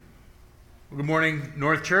Well, good morning,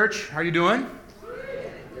 North Church. How you doing?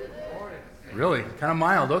 Really? Kind of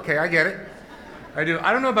mild. Okay, I get it. I do.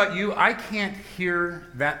 I don't know about you. I can't hear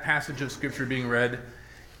that passage of Scripture being read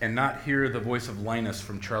and not hear the voice of Linus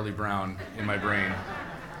from Charlie Brown in my brain.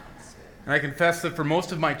 And I confess that for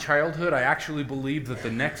most of my childhood, I actually believed that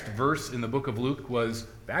the next verse in the book of Luke was,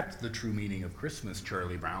 "That's the true meaning of Christmas,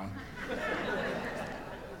 Charlie Brown."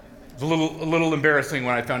 It was a little embarrassing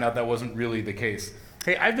when I found out that wasn't really the case.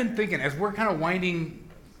 Hey, I've been thinking, as we're kind of winding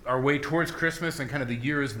our way towards Christmas and kind of the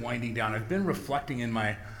year is winding down, I've been reflecting in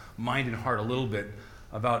my mind and heart a little bit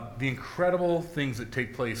about the incredible things that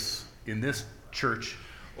take place in this church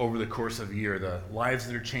over the course of a year. The lives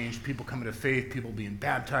that are changed, people coming to faith, people being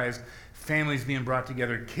baptized, families being brought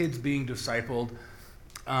together, kids being discipled.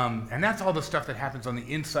 And that's all the stuff that happens on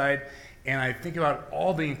the inside. And I think about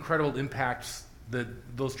all the incredible impacts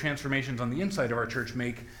that those transformations on the inside of our church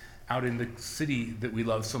make out in the city that we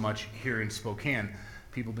love so much here in Spokane.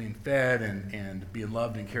 People being fed and being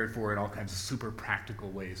loved and cared for in all kinds of super practical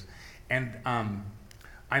ways. And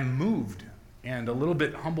I'm moved and a little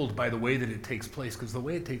bit humbled by the way that it takes place, because the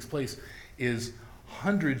way it takes place is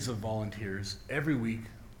hundreds of volunteers every week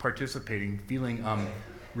participating, feeling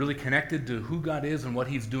really connected to who God is and what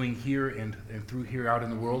He's doing here and through here out in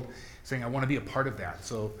the world, saying, I want to be a part of that.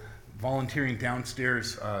 So volunteering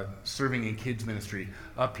downstairs, serving in kids ministry,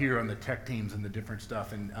 up here on the tech teams and the different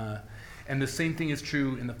stuff. And the same thing is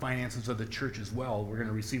true in the finances of the church as well. We're going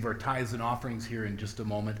to receive our tithes and offerings here in just a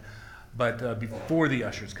moment. But before the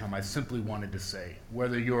ushers come, I simply wanted to say,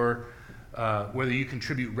 whether you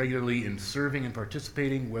contribute regularly in serving and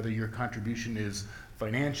participating, whether your contribution is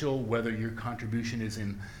financial, whether your contribution is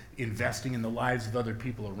in investing in the lives of other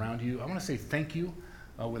people around you, I want to say thank you.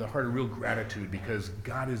 With a heart of real gratitude, because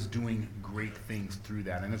God is doing great things through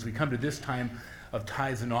that. And as we come to this time of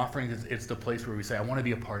tithes and offerings, it's the place where we say, I want to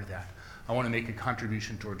be a part of that. I want to make a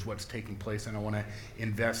contribution towards what's taking place, and I want to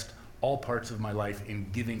invest all parts of my life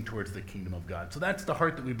in giving towards the kingdom of God. So that's the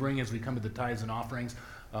heart that we bring as we come to the tithes and offerings.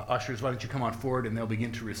 Ushers, why don't you come on forward, and they'll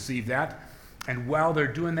begin to receive that. And while they're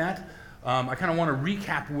doing that, I kind of want to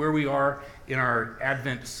recap where we are in our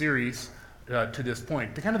Advent series to this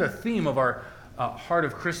point. The kind of the theme of our Heart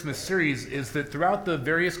of Christmas series is that throughout the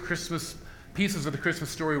various Christmas pieces of the Christmas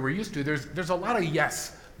story we're used to, there's a lot of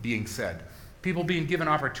yes being said. People being given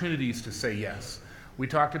opportunities to say yes. We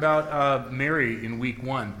talked about Mary in week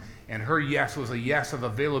 1, and her yes was a yes of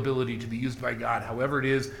availability to be used by God, however it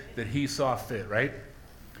is that He saw fit, right?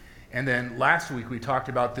 And then last week we talked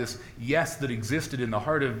about this yes that existed in the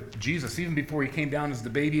heart of Jesus. Even before He came down as the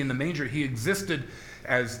baby in the manger, He existed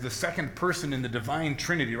as the second person in the divine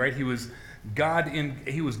Trinity, right? He was God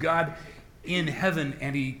in heaven,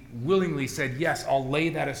 and He willingly said, yes, I'll lay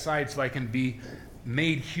that aside so I can be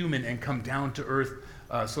made human and come down to earth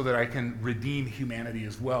so that I can redeem humanity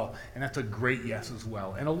as well. And that's a great yes as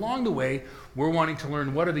well. And along the way, we're wanting to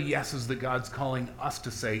learn what are the yeses that God's calling us to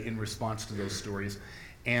say in response to those stories.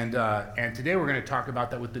 And today we're going to talk about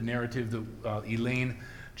that with the narrative that Elaine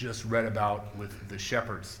just read about with the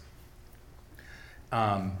shepherds.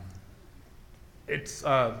 It's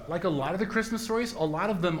like a lot of the Christmas stories, a lot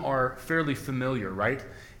of them are fairly familiar, right?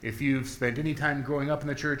 If you've spent any time growing up in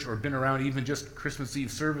the church or been around even just Christmas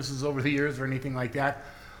Eve services over the years or anything like that,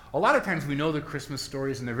 a lot of times we know the Christmas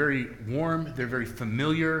stories and they're very warm, they're very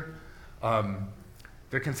familiar.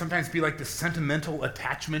 There can sometimes be like this sentimental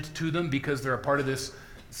attachment to them because they're a part of this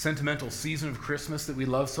sentimental season of Christmas that we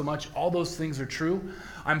love so much. All those things are true.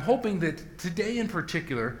 I'm hoping that today in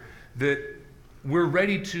particular, that we're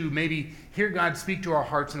ready to maybe hear God speak to our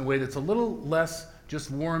hearts in a way that's a little less just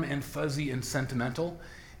warm and fuzzy and sentimental,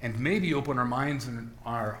 and maybe open our minds and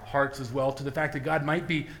our hearts as well to the fact that God might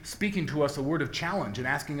be speaking to us a word of challenge and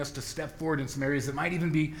asking us to step forward in some areas that might even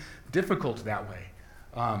be difficult that way.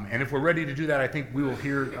 And if we're ready to do that, I think we will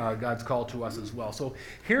hear God's call to us as well. So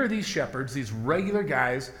here are these shepherds, these regular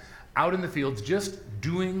guys out in the fields just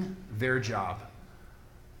doing their job.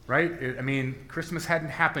 Right? I mean, Christmas hadn't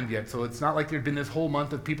happened yet, so it's not like there'd been this whole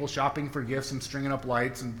month of people shopping for gifts and stringing up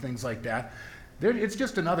lights and things like that. It's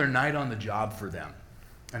just another night on the job for them.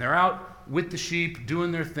 And they're out with the sheep,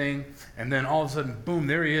 doing their thing, and then all of a sudden, boom,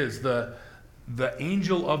 there he is, the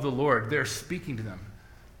angel of the Lord. They're speaking to them,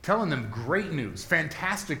 telling them great news,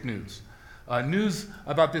 fantastic news. News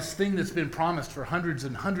about this thing that's been promised for hundreds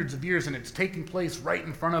and hundreds of years, and it's taking place right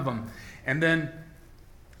in front of them. And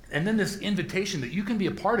then this invitation that you can be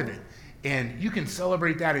a part of it, and you can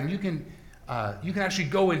celebrate that, and you can actually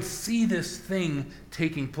go and see this thing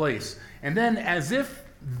taking place. And then, as if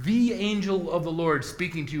the angel of the Lord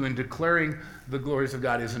speaking to you and declaring the glories of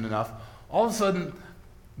God isn't enough, all of a sudden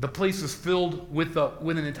the place is filled with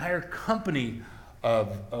an entire company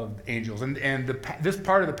of angels. And this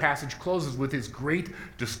part of the passage closes with his great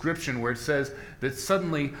description where it says that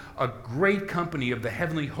suddenly a great company of the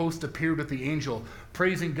heavenly host appeared with the angel,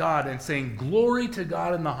 praising God and saying, "Glory to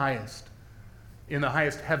God in the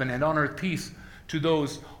highest heaven, and on earth peace to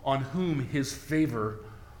those on whom his favor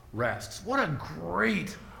rests." What a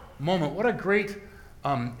great moment. What a great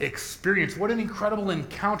experience. What an incredible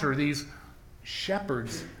encounter these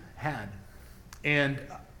shepherds had. And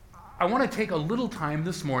I want to take a little time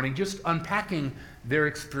this morning just unpacking their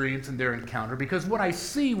experience and their encounter, because what I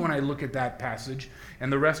see when I look at that passage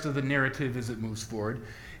and the rest of the narrative as it moves forward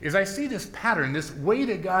is I see this pattern, this way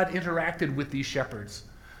that God interacted with these shepherds,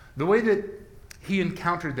 the way that he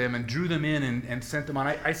encountered them and drew them in and sent them on.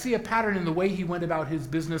 I see a pattern in the way he went about his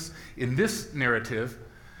business in this narrative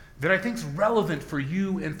that I think is relevant for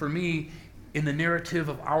you and for me in the narrative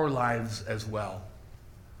of our lives as well.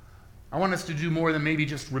 I want us to do more than maybe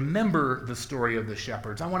just remember the story of the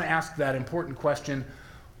shepherds. I want to ask that important question: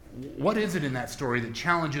 what is it in that story that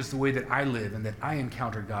challenges the way that I live and that I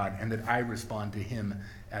encounter God and that I respond to him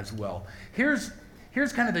as well? Here's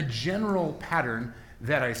kind of the general pattern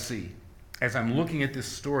that I see as I'm looking at this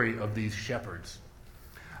story of these shepherds.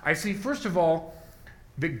 I see, first of all,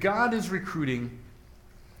 that God is recruiting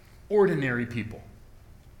ordinary people,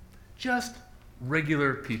 just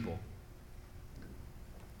regular people.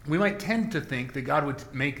 We might tend to think that God would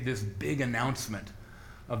make this big announcement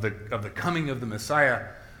of the coming of the Messiah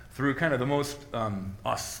through kind of the most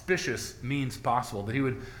auspicious means possible, that he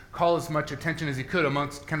would call as much attention as he could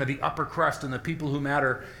amongst kind of the upper crust and the people who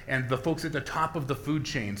matter and the folks at the top of the food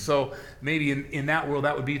chain. So maybe in that world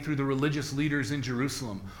that would be through the religious leaders in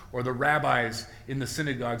Jerusalem, or the rabbis in the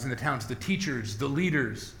synagogues in the towns, the teachers, the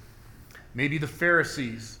leaders, maybe the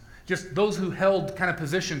Pharisees, just those who held kind of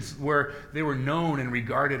positions where they were known and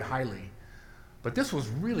regarded highly. But this was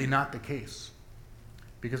really not the case.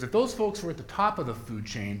 Because if those folks were at the top of the food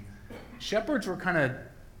chain, shepherds were kind of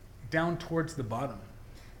down towards the bottom.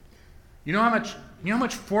 You know how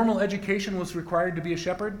much formal education was required to be a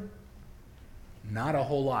shepherd? Not a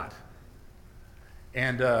whole lot.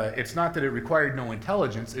 And it's not that it required no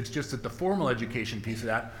intelligence, it's just that the formal education piece of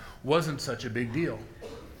that wasn't such a big deal.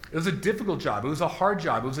 It was a difficult job. It was a hard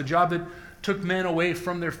job. It was a job that took men away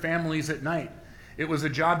from their families at night. It was a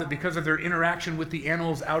job that, because of their interaction with the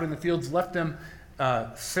animals out in the fields, left them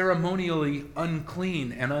ceremonially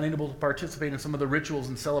unclean and unable to participate in some of the rituals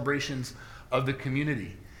and celebrations of the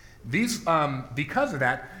community. Because of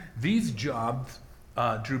that, these jobs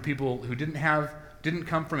drew people who didn't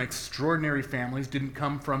come from extraordinary families, didn't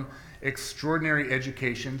come from extraordinary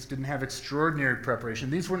educations, didn't have extraordinary preparation.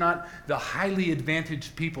 These were not the highly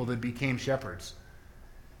advantaged people that became shepherds.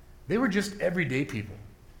 They were just everyday people.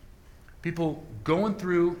 People going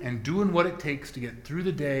through and doing what it takes to get through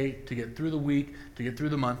the day, to get through the week, to get through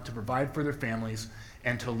the month, to provide for their families,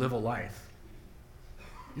 and to live a life.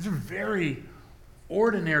 These are very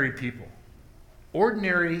ordinary people.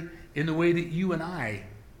 Ordinary in the way that you and I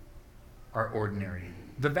are ordinary.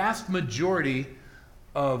 The vast majority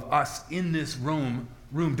of us in this room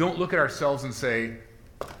don't look at ourselves and say,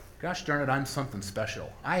 "Gosh darn it, I'm something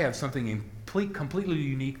special. I have something completely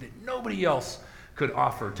unique that nobody else could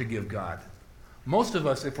offer to give God." Most of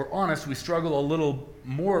us, if we're honest, we struggle a little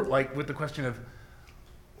more with the question of,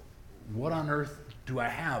 what on earth do I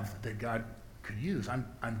have that God could use? I'm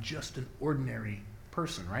just an ordinary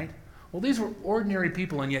person, right? Well, these were ordinary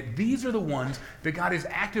people, and yet these are the ones that God is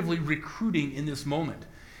actively recruiting in this moment.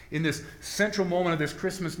 In this central moment of this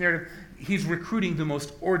Christmas narrative, he's recruiting the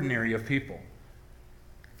most ordinary of people.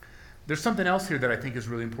 There's something else here that I think is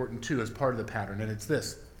really important too as part of the pattern, and it's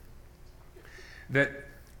this: that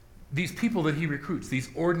these people that he recruits, these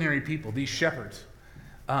ordinary people, these shepherds,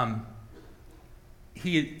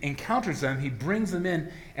 he encounters them, he brings them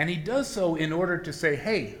in, and he does so in order to say,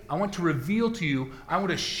 "Hey, I want to reveal to you, I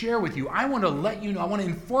want to share with you, I want to let you know, I want to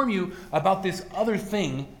inform you about this other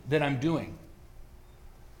thing that I'm doing."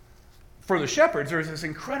 For the shepherds, there's this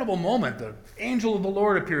incredible moment. The angel of the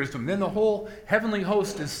Lord appears to them. Then the whole heavenly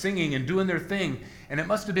host is singing and doing their thing, and it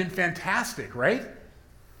must have been fantastic, right?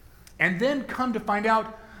 And then come to find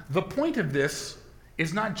out, the point of this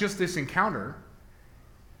is not just this encounter.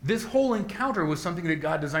 This whole encounter was something that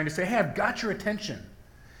God designed to say, "Hey, I've got your attention.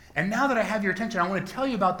 And now that I have your attention, I want to tell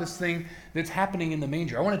you about this thing that's happening in the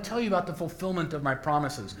manger. I want to tell you about the fulfillment of my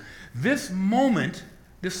promises." This moment,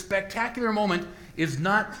 this spectacular moment, is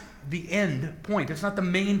not the end point. It's not the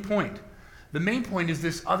main point. The main point is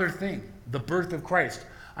this other thing, the birth of Christ.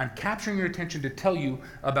 I'm capturing your attention to tell you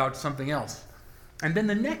about something else. And then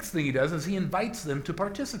the next thing he does is he invites them to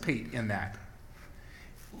participate in that.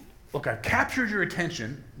 look, I've captured your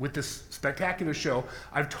attention with this spectacular show.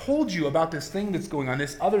 I've told you about this thing that's going on,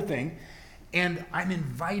 this other thing, and I'm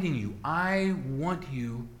inviting you. I want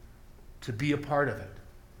you to be a part of it.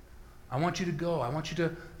 I want you to go. I want you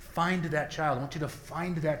to find that child. I want you to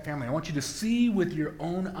find that family. I want you to see with your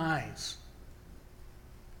own eyes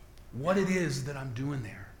what it is that I'm doing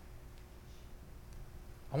there.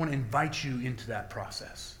 I want to invite you into that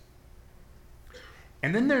process.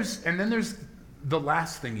 And then there's the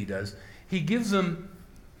last thing he does. He gives them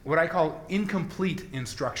what I call incomplete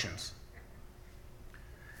instructions.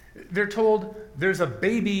 They're told there's a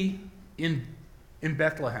baby in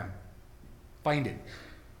Bethlehem. Find it.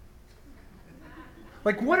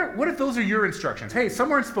 Like, what if those are your instructions? Hey,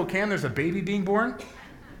 somewhere in Spokane there's a baby being born.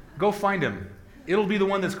 Go find him. It'll be the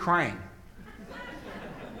one that's crying.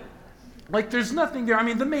 Like, there's nothing there. I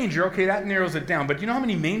mean, the manger, okay, that narrows it down. But you know how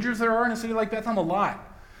many mangers there are in a city like Bethlehem? A lot.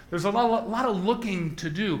 There's a lot of looking to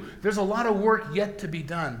do. There's a lot of work yet to be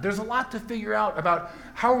done. There's a lot to figure out about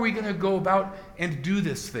how are we going to go about and do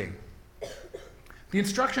this thing. The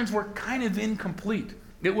instructions were kind of incomplete.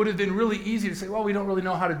 It would have been really easy to say, well, we don't really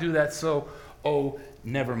know how to do that, so,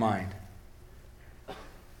 never mind.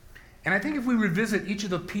 And I think if we revisit each of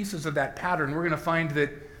the pieces of that pattern, we're going to find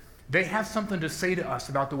that they have something to say to us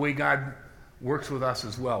about the way God works with us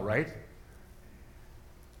as well, right?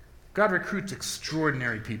 God recruits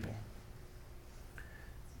extraordinary people.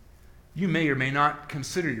 You may or may not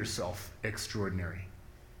consider yourself extraordinary.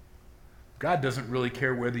 God doesn't really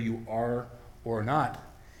care whether you are or not.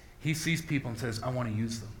 He sees people and says, I want to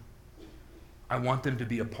use them. I want them to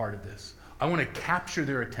be a part of this. I want to capture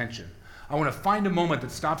their attention. I want to find a moment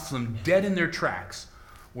that stops them dead in their tracks,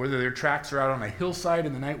 whether their tracks are out on a hillside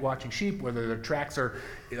in the night watching sheep, whether their tracks are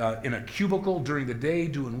in a cubicle during the day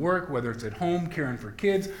doing work, whether it's at home caring for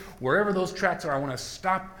kids, wherever those tracks are, I want to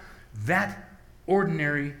stop that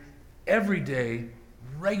ordinary, everyday,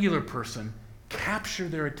 regular person, capture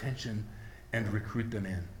their attention, and recruit them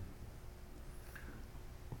in.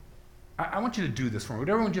 I want you to do this for me. Would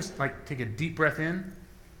everyone just take a deep breath in,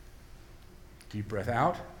 deep breath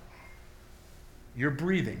out? You're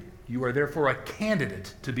breathing. You are therefore a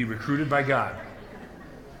candidate to be recruited by God.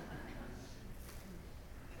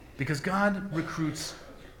 Because God recruits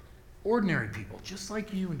ordinary people, just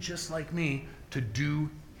like you and just like me, to do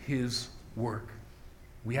his work.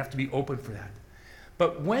 We have to be open for that.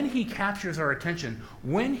 But when he captures our attention,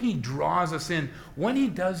 when he draws us in, when he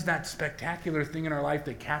does that spectacular thing in our life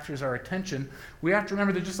that captures our attention, we have to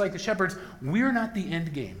remember that just like the shepherds, we're not the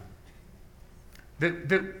end game.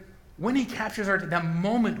 That when he captures that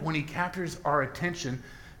moment when he captures our attention,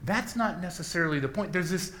 that's not necessarily the point. There's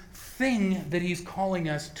this thing that he's calling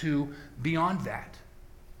us to beyond that.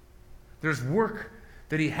 There's work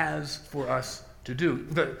that he has for us to do.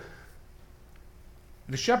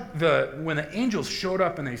 When the angels showed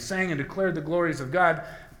up and they sang and declared the glories of God,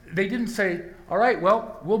 they didn't say, all right,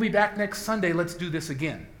 well, we'll be back next Sunday, let's do this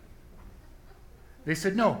again. They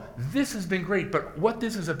said, no, this has been great, but what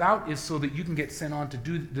this is about is so that you can get sent on to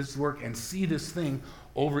do this work and see this thing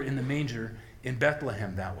over in the manger in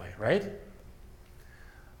Bethlehem that way, right?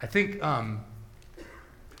 I think I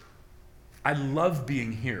love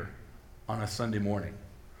being here on a Sunday morning.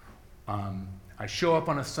 I show up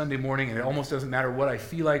on a Sunday morning, and it almost doesn't matter what I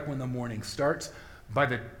feel like when the morning starts. By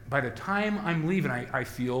the time I'm leaving, I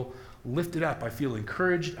feel lifted up. I feel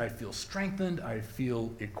encouraged. I feel strengthened. I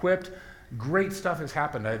feel equipped. Great stuff has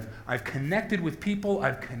happened. I've connected with people.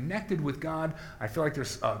 I've connected with God. I feel like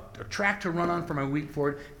there's a track to run on for my week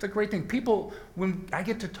forward. It's a great thing. People, when I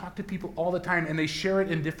get to talk to people all the time, and they share it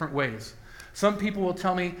in different ways. Some people will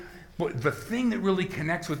tell me, the thing that really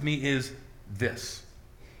connects with me is this.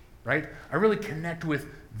 Right? I really connect with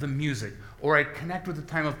the music, or I connect with the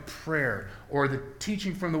time of prayer, or the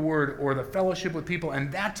teaching from the Word, or the fellowship with people, and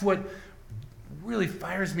that's what really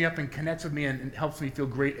fires me up and connects with me and helps me feel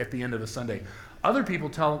great at the end of a Sunday. Other people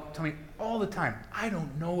tell me all the time, I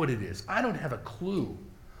don't know what it is. I don't have a clue.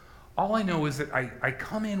 All I know is that I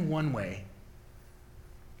come in one way,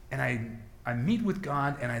 and I meet with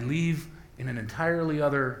God, and I leave in an entirely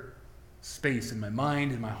other space in my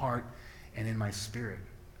mind, in my heart, and in my spirit.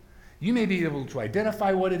 You may be able to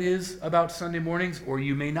identify what it is about Sunday mornings, or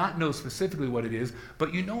you may not know specifically what it is,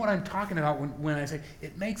 but you know what I'm talking about when I say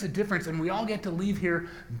it makes a difference, and we all get to leave here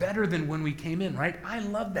better than when we came in, right? I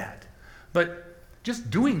love that. But just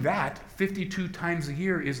doing that 52 times a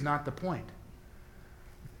year is not the point.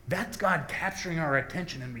 That's God capturing our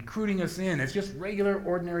attention and recruiting us in as just regular,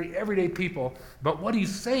 ordinary, everyday people. But what he's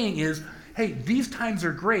saying is, hey, these times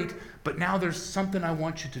are great, but now there's something I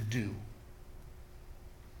want you to do.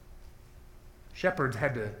 Shepherds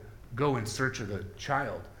had to go in search of the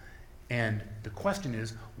child, And the question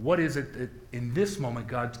is, what is it that in this moment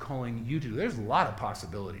God's calling you to? There's a lot of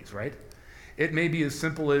possibilities, right? It may be as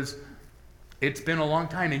simple as it's been a long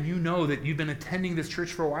time and you know that you've been attending this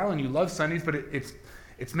church for a while and you love Sundays, but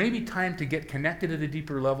it's maybe time to get connected at a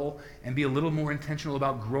deeper level and be a little more intentional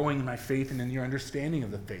about growing in my faith and in your understanding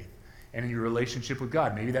of the faith and in your relationship with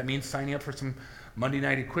God. Maybe that means signing up for some Monday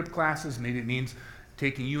night equip classes. Maybe it means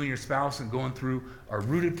taking you and your spouse and going through our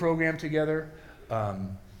Rooted program together.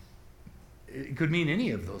 It could mean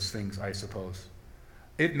any of those things, I suppose.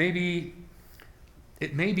 It may be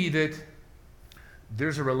that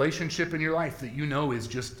there's a relationship in your life that you know is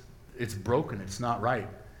just, it's broken, it's not right.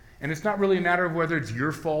 And it's not really a matter of whether it's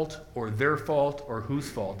your fault or their fault or whose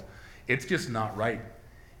fault. It's just not right.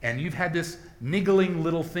 And you've had this niggling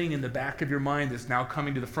little thing in the back of your mind that's now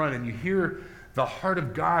coming to the front, and you hear the heart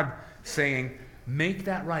of God saying, make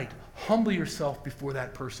that right. Humble yourself before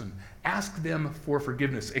that person. Ask them for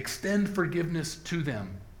forgiveness. Extend forgiveness to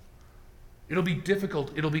them. It'll be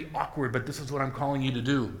difficult. It'll be awkward, but this is what I'm calling you to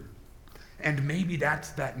do. And maybe that's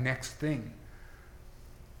that next thing.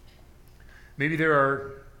 Maybe there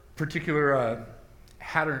are particular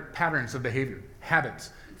patterns of behavior, habits,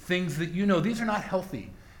 things that you know, these are not healthy.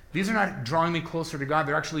 These are not drawing me closer to God.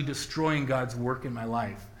 They're actually destroying God's work in my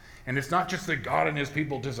life. And it's not just that God and his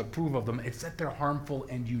people disapprove of them. It's that they're harmful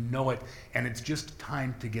and you know it. And it's just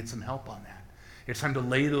time to get some help on that. It's time to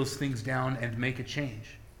lay those things down and make a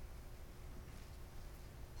change.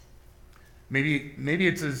 Maybe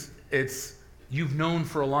it's you've known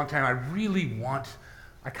for a long time,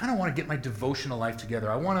 I kind of want to get my devotional life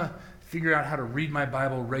together. I want to figure out how to read my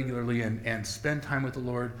Bible regularly and spend time with the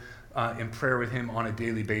Lord in prayer with him on a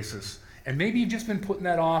daily basis. And maybe you've just been putting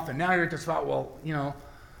that off, and now you're at the spot, well, you know,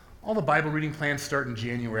 all the Bible reading plans start in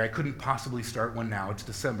January. I couldn't possibly start one now. It's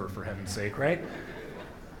December, for heaven's sake, right?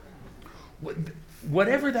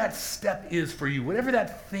 Whatever that step is for you, whatever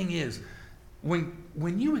that thing is,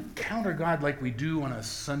 when you encounter God like we do on a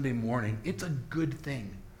Sunday morning, it's a good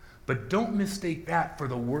thing. But don't mistake that for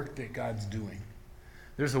the work that God's doing.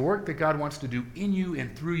 There's a work that God wants to do in you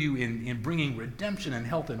and through you in bringing redemption and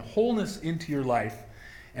health and wholeness into your life.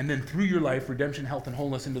 And then through your life, redemption, health, and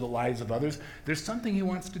wholeness into the lives of others. There's something he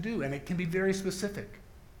wants to do, and it can be very specific.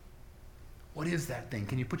 What is that thing?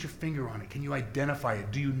 Can you put your finger on it? Can you identify it?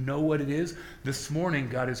 Do you know what it is? This morning,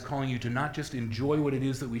 God is calling you to not just enjoy what it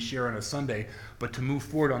is that we share on a Sunday, but to move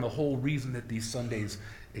forward on the whole reason that these Sundays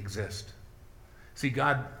exist. See,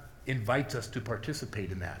 God invites us to participate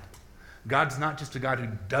in that. God's not just a God who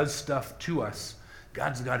does stuff to us.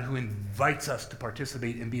 God's a God who invites us to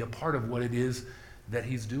participate and be a part of what it is that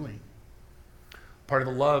he's doing. Part of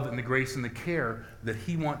the love and the grace and the care that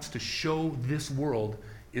he wants to show this world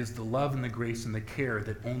is the love and the grace and the care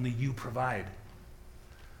that only you provide.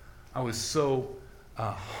 I was so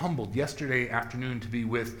humbled yesterday afternoon to be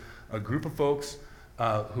with a group of folks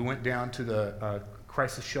who went down to the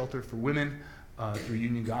crisis shelter for women through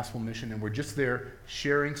Union Gospel Mission, and we're just there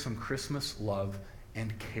sharing some Christmas love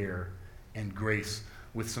and care and grace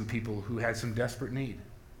with some people who had some desperate need.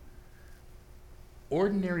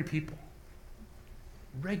 Ordinary people,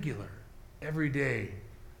 regular, everyday,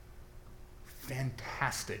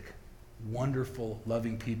 fantastic, wonderful,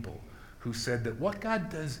 loving people who said that what God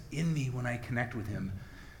does in me when I connect with him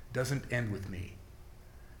doesn't end with me.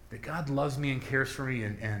 That God loves me and cares for me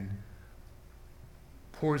and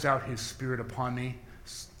pours out his Spirit upon me,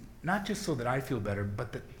 not just so that I feel better,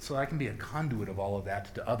 but so I can be a conduit of all of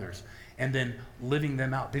that to others, and then living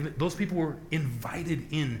them out. Those people were invited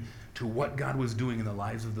in to what God was doing in the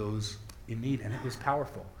lives of those in need, and it was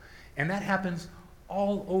powerful. And that happens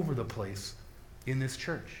all over the place in this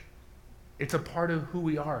church. It's a part of who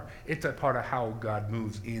we are. It's a part of how God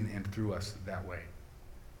moves in and through us that way.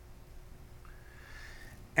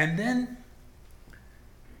 And then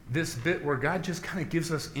this bit where God just kind of gives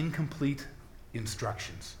us incomplete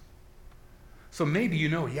instructions. So maybe you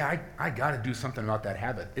know, I got to do something about that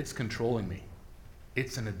habit. It's controlling me.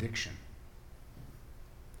 It's an addiction.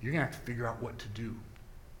 You're going to have to figure out what to do.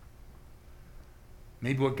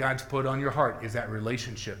 Maybe what God's put on your heart is that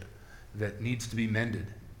relationship that needs to be mended.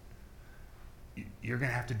 You're going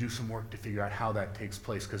to have to do some work to figure out how that takes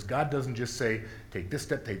place, because God doesn't just say, take this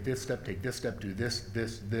step, take this step, take this step, do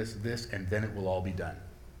this, and then it will all be done.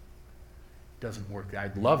 It doesn't work.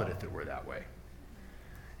 I'd love it if it were that way.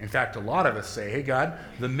 In fact, a lot of us say, hey, God,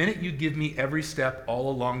 the minute you give me every step all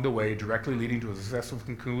along the way directly leading to a successful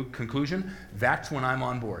conclusion, that's when I'm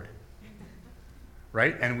on board.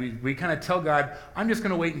 Right? And we kind of tell God, I'm just going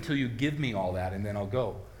to wait until you give me all that and then I'll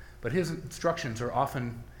go. But his instructions are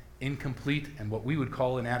often incomplete and what we would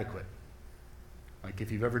call inadequate. Like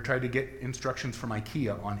if you've ever tried to get instructions from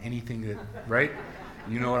IKEA on anything that, right?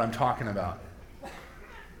 You know what I'm talking about.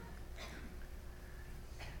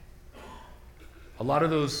 A lot of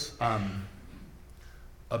those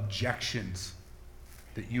objections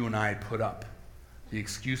that you and I put up, the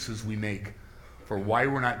excuses we make for why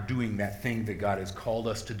we're not doing that thing that God has called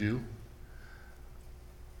us to do,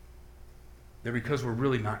 they're because we're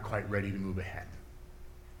really not quite ready to move ahead.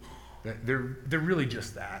 They're really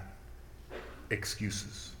just that,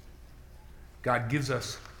 excuses. God gives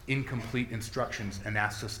us incomplete instructions and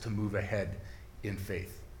asks us to move ahead in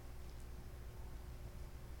faith.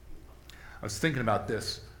 I was thinking about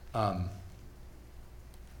this.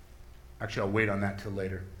 Actually, I'll wait on that till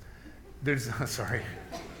later. Sorry.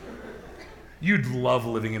 You'd love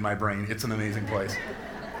living in my brain. It's an amazing place.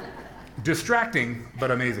 Distracting,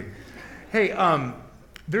 but amazing. Hey,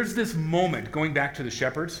 there's this moment, going back to the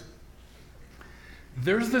shepherds,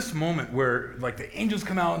 there's this moment where like the angels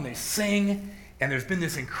come out and they sing, and there's been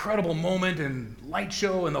this incredible moment and light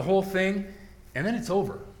show and the whole thing, and then it's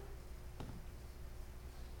over.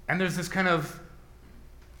 And there's this kind of,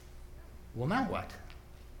 well, now what?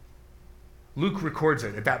 Luke records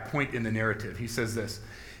it at that point in the narrative. He says this.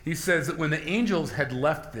 He says that when the angels had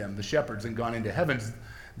left them, the shepherds, and gone into heaven,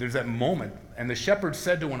 there's that moment, and the shepherds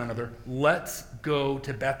said to one another, let's go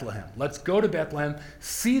to Bethlehem. Let's go to Bethlehem,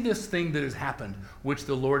 see this thing that has happened, which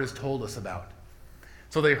the Lord has told us about.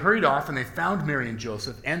 So they hurried off, and they found Mary and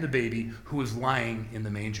Joseph and the baby who was lying in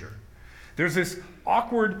the manger. There's this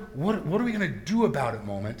awkward, what are we going to do about it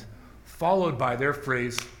moment, followed by their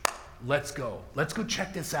phrase, let's go. Let's go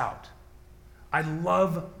check this out. I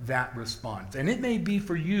love that response. And it may be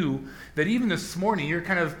for you that even this morning you're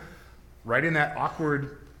kind of right in that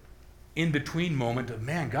awkward in-between moment of,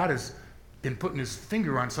 man, God has been putting his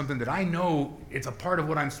finger on something that I know it's a part of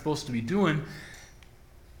what I'm supposed to be doing.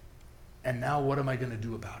 And now what am I going to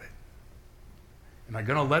do about it? Am I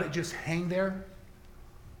going to let it just hang there?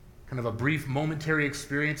 Kind of a brief momentary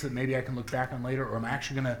experience that maybe I can look back on later, or am I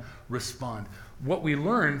actually going to respond? What we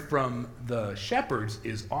learn from the shepherds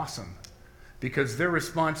is awesome, because their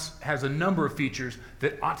response has a number of features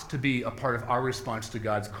that ought to be a part of our response to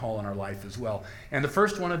God's call in our life as well. And the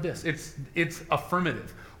first one of this, it's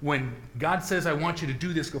affirmative. When God says, I want you to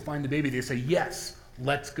do this, go find the baby, they say, yes,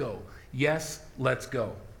 let's go. Yes, let's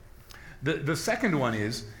go. The second one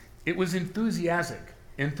is, it was enthusiastic.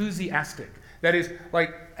 That is,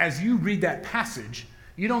 like, as you read that passage,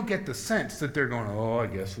 you don't get the sense that they're going, oh, I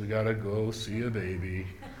guess we got to go see a baby.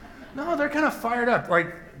 No, they're kind of fired up.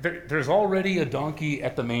 Like, there's already a donkey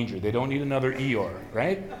at the manger. They don't need another Eeyore,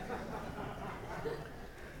 right?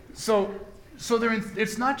 So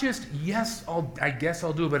it's not just, yes, I guess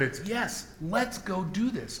I'll do it, but it's, yes, let's go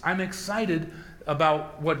do this. I'm excited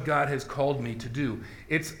about what God has called me to do.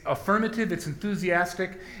 It's affirmative, it's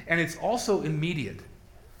enthusiastic, and it's also immediate.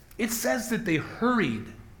 It says that they hurried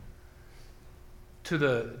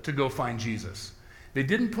to go find Jesus. They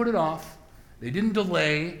didn't put it off. They didn't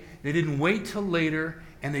delay. They didn't wait till later.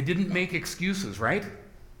 And they didn't make excuses, right?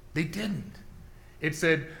 They didn't. It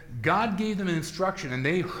said God gave them an instruction, and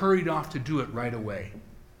they hurried off to do it right away.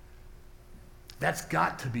 That's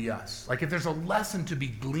got to be us. Like, if there's a lesson to be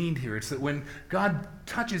gleaned here, it's that when God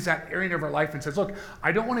touches that area of our life and says, look,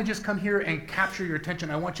 I don't want to just come here and capture your attention.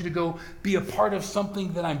 I want you to go be a part of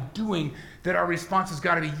something that I'm doing, that our response has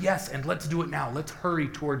got to be yes, and let's do it now. Let's hurry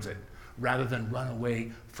towards it rather than run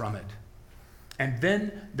away from it. And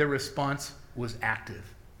then their response was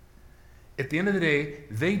active. At the end of the day,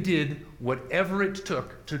 they did whatever it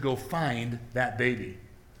took to go find that baby.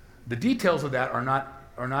 The details of that are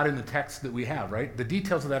not in the text that we have, right? The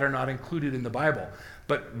details of that are not included in the Bible.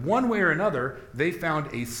 But one way or another, they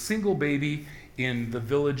found a single baby in the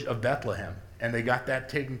village of Bethlehem, and they got that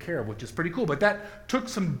taken care of, which is pretty cool. But that took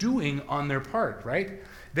some doing on their part, right?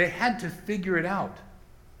 They had to figure it out.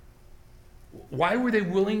 Why were they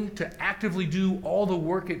willing to actively do all the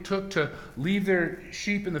work it took to leave their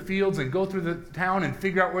sheep in the fields and go through the town and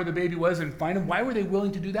figure out where the baby was and find him? Why were they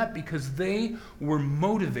willing to do that? Because they were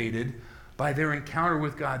motivated by their encounter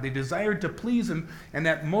with God. They desired to please him, and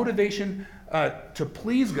that motivation to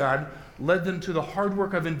please God led them to the hard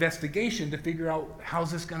work of investigation to figure out,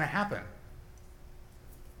 how's this going to happen?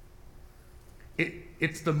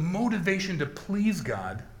 It's the motivation to please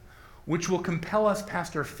God which will compel us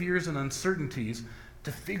past our fears and uncertainties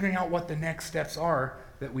to figuring out what the next steps are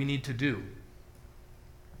that we need to do.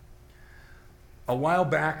 A while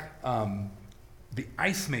back, the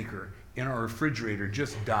ice maker in our refrigerator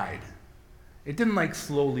just died. It didn't like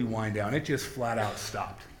slowly wind down, it just flat out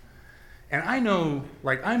stopped. And I know,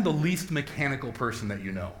 like, I'm the least mechanical person that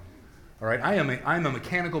you know. All right, I'm a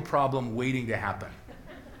mechanical problem waiting to happen.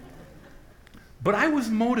 But I was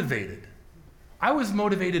motivated. I was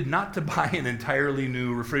motivated not to buy an entirely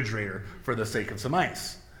new refrigerator for the sake of some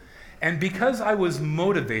ice. And because I was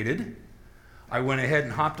motivated, I went ahead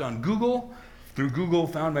and hopped on Google. Through Google,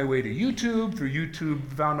 found my way to YouTube. Through YouTube,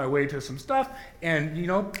 found my way to some stuff. And,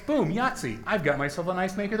 boom, Yahtzee. I've got myself an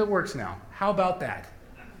ice maker that works now. How about that?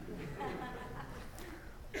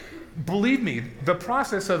 Believe me, the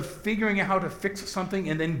process of figuring out how to fix something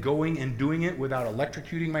and then going and doing it without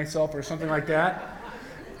electrocuting myself or something like that,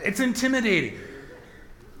 it's intimidating.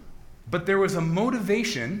 But there was a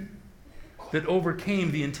motivation that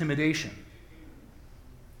overcame the intimidation.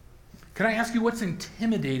 Can I ask you what's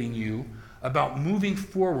intimidating you about moving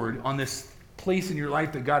forward on this place in your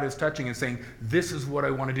life that God is touching and saying, this is what I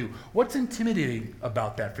want to do? What's intimidating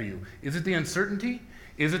about that for you? Is it the uncertainty?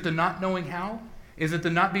 Is it the not knowing how? Is it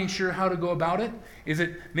the not being sure how to go about it? Is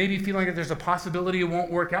it maybe feeling that there's a possibility it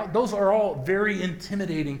won't work out? Those are all very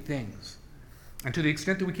intimidating things. And to the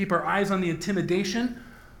extent that we keep our eyes on the intimidation,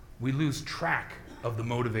 we lose track of the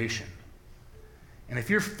motivation. And if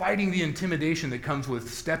you're fighting the intimidation that comes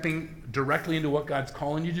with stepping directly into what God's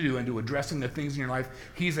calling you to do and to addressing the things in your life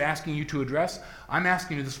He's asking you to address, I'm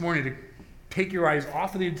asking you this morning to take your eyes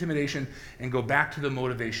off of the intimidation and go back to the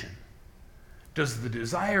motivation. Does the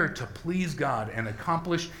desire to please God and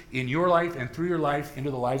accomplish in your life and through your life into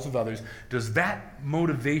the lives of others, does that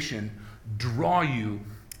motivation draw you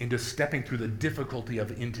into stepping through the difficulty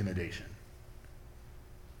of intimidation?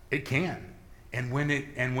 It can. And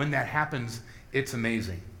when that happens, it's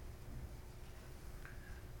amazing.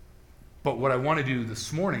 But what I want to do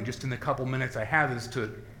this morning, just in the couple minutes I have, is to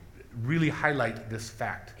really highlight this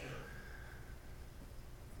fact.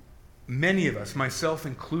 Many of us, myself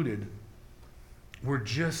included, we're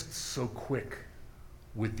just so quick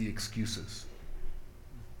with the excuses.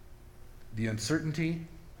 The uncertainty,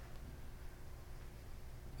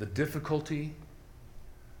 the difficulty,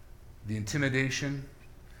 the intimidation.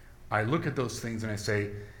 I look at those things and I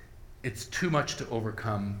say, it's too much to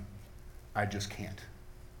overcome. I just can't.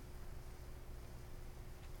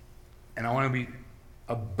 And I want to be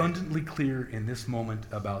abundantly clear in this moment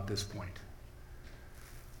about this point.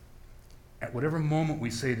 At whatever moment we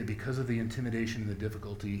say that because of the intimidation and the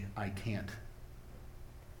difficulty, I can't,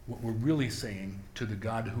 what we're really saying to the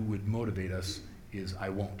God who would motivate us is, I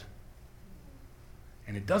won't.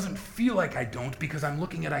 And it doesn't feel like I don't because I'm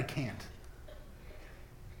looking at I can't.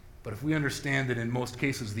 But if we understand that in most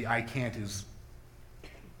cases the I can't is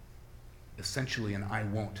essentially an I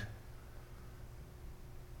won't,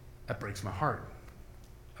 that breaks my heart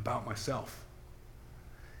about myself.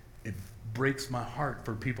 It breaks my heart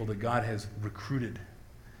for people that God has recruited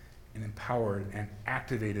and empowered and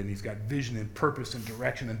activated, and He's got vision and purpose and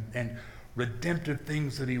direction and redemptive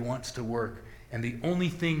things that He wants to work. And the only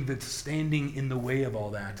thing that's standing in the way of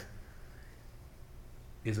all that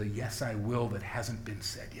is a yes, I will that hasn't been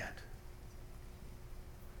said yet.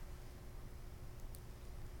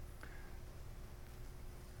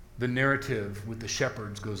 The narrative with the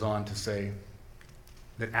shepherds goes on to say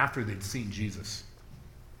that after they'd seen Jesus,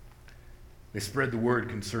 they spread the word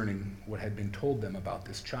concerning what had been told them about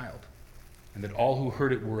this child, and that all who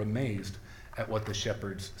heard it were amazed at what the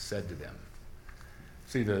shepherds said to them.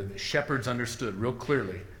 See, the shepherds understood real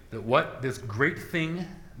clearly that what this great thing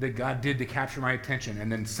that God did to capture my attention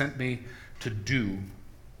and then sent me to do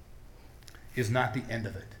is not the end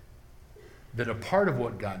of it. That a part of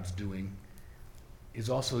what God's doing is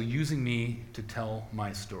also using me to tell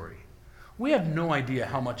my story. We have no idea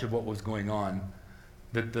how much of what was going on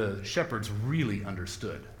that the shepherds really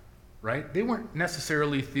understood, right? They weren't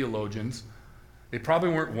necessarily theologians. They probably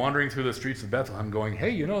weren't wandering through the streets of Bethlehem going,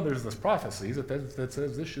 hey, there's this prophecy that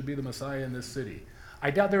says this should be the Messiah in this city.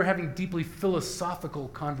 I doubt they were having deeply philosophical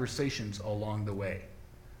conversations along the way.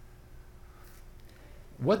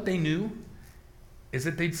 What they knew is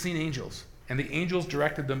that they'd seen angels, and the angels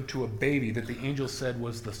directed them to a baby that the angels said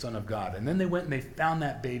was the Son of God. And then they went and they found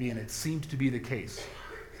that baby, and it seemed to be the case.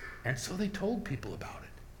 And so they told people about it.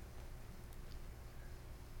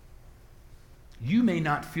 You may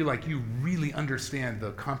not feel like you really understand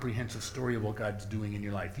the comprehensive story of what God's doing in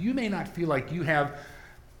your life. You may not feel like you have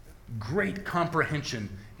great comprehension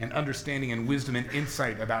and understanding and wisdom and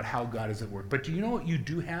insight about how God is at work. But do you know what you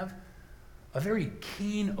do have? A very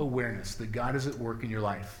keen awareness that God is at work in your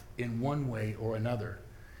life in one way or another.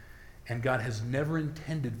 And God has never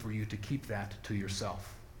intended for you to keep that to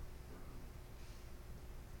yourself.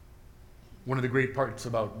 One of the great parts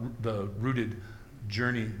about the Rooted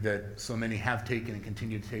journey that so many have taken and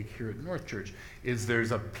continue to take here at North Church is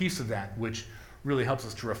there's a piece of that which really helps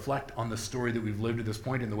us to reflect on the story that we've lived to this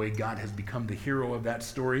point and the way God has become the hero of that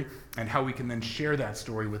story and how we can then share that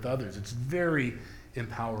story with others. It's very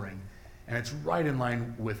empowering. And it's right in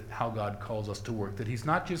line with how God calls us to work, that he's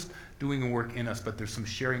not just doing a work in us, but there's some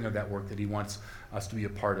sharing of that work that he wants us to be a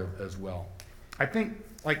part of as well. I think,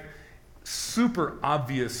 like, super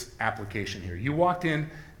obvious application here. You walked in,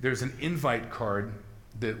 there's an invite card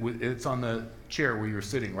it's on the chair where you're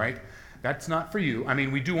sitting, right? That's not for you. I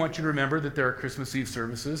mean, we do want you to remember that there are Christmas Eve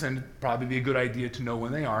services, and it'd probably be a good idea to know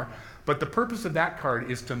when they are. But the purpose of that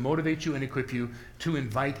card is to motivate you and equip you to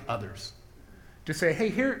invite others. To say, hey,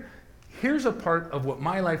 here's a part of what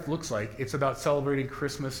my life looks like. It's about celebrating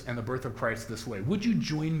Christmas and the birth of Christ this way. Would you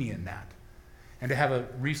join me in that? And to have a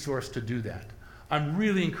resource to do that. I'm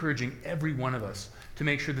really encouraging every one of us to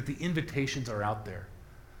make sure that the invitations are out there.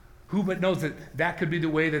 Who but knows that that could be the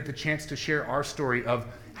way that the chance to share our story of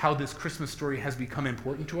how this Christmas story has become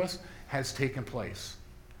important to us has taken place.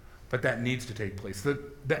 But that needs to take place.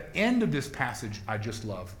 The end of this passage I just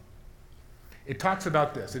love. It talks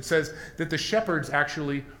about this. It says that the shepherds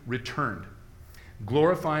actually returned,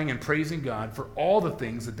 glorifying and praising God for all the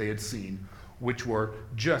things that they had seen, which were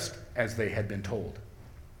just as they had been told.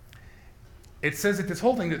 It says that this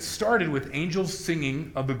whole thing that started with angels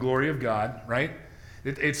singing of the glory of God, right?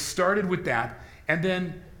 It started with that, and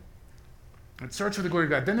then it starts with the glory of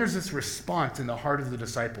God. Then there's this response in the heart of the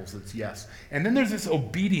disciples that's yes. And then there's this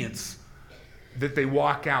obedience that they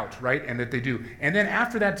walk out, right, and that they do. And then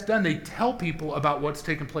after that's done, they tell people about what's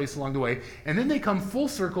taken place along the way, and then they come full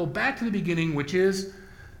circle back to the beginning, which is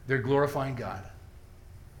they're glorifying God.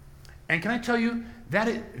 And can I tell you,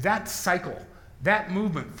 that cycle, that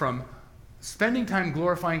movement from spending time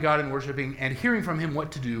glorifying God and worshiping and hearing from him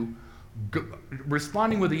what to do,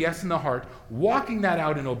 responding with a yes in the heart, walking that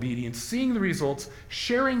out in obedience, seeing the results,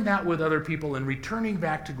 sharing that with other people, and returning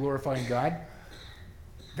back to glorifying God,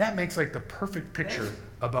 that makes like the perfect picture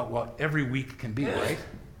about what every week can be, right?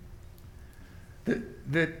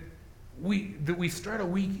 That we start a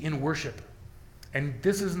week in worship, and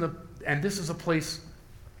this is a place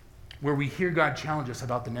where we hear God challenge us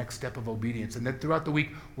about the next step of obedience, and that throughout the week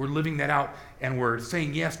we're living that out, and we're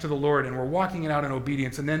saying yes to the Lord, and we're walking it out in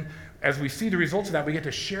obedience, and then as we see the results of that, we get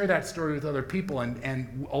to share that story with other people,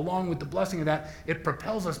 and along with the blessing of that, it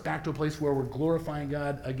propels us back to a place where we're glorifying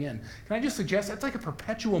God again. Can I just suggest that's like a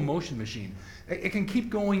perpetual motion machine. It can keep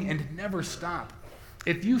going and never stop.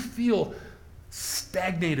 If you feel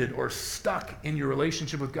stagnated or stuck in your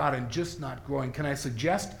relationship with God and just not growing, can I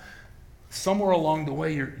suggest somewhere along the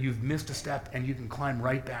way you've missed a step and you can climb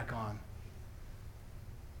right back on?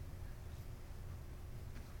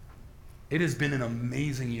 It has been an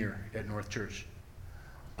amazing year at North Church.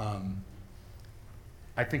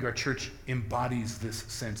 I think our church embodies this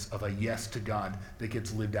sense of a yes to God that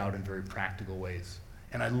gets lived out in very practical ways.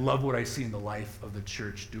 And I love what I see in the life of the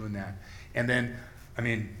church doing that. And then, I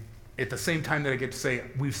mean, at the same time that I get to say,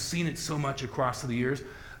 we've seen it so much across the years,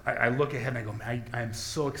 I look ahead and I go, I'm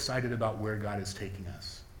so excited about where God is taking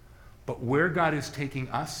us. But where God is taking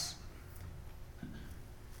us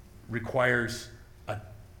requires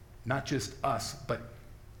not just us, but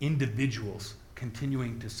individuals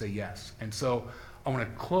continuing to say yes. And so I want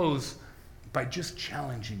to close by just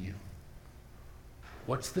challenging you.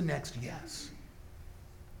 What's the next yes?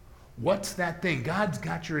 What's that thing? God's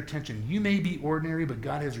got your attention. You may be ordinary, but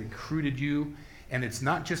God has recruited you. And it's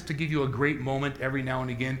not just to give you a great moment every now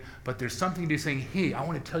and again, but there's something to saying, hey, I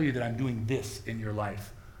want to tell you that I'm doing this in your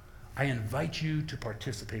life. I invite you to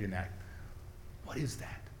participate in that. What is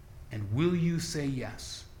that? And will you say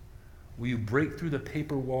yes? Will you break through the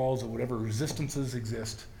paper walls of whatever resistances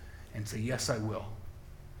exist and say, yes, I will?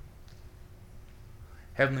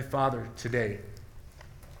 Heavenly Father, today,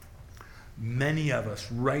 many of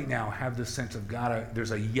us right now have this sense of, God,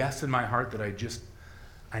 there's a yes in my heart that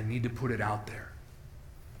I need to put it out there.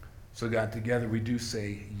 So God, together we do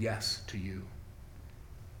say yes to you.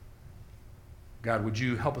 God, would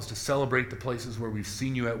you help us to celebrate the places where we've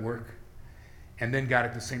seen you at work? And then, God,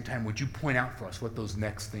 at the same time, would you point out for us what those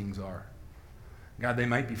next things are? God, they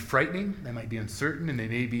might be frightening, they might be uncertain, and they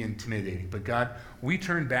may be intimidating. But God, we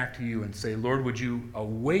turn back to you and say, Lord, would you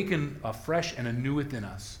awaken afresh and anew within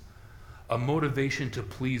us a motivation to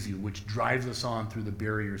please you, which drives us on through the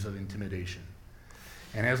barriers of intimidation.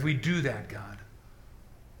 And as we do that, God,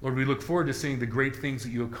 Lord, we look forward to seeing the great things that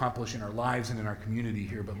you accomplish in our lives and in our community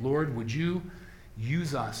here. But Lord, would you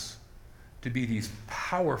use us to be these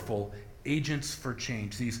powerful agents for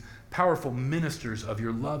change, these powerful ministers of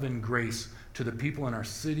your love and grace to the people in our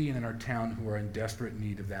city and in our town who are in desperate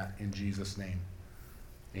need of that, in Jesus' name.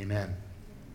 Amen.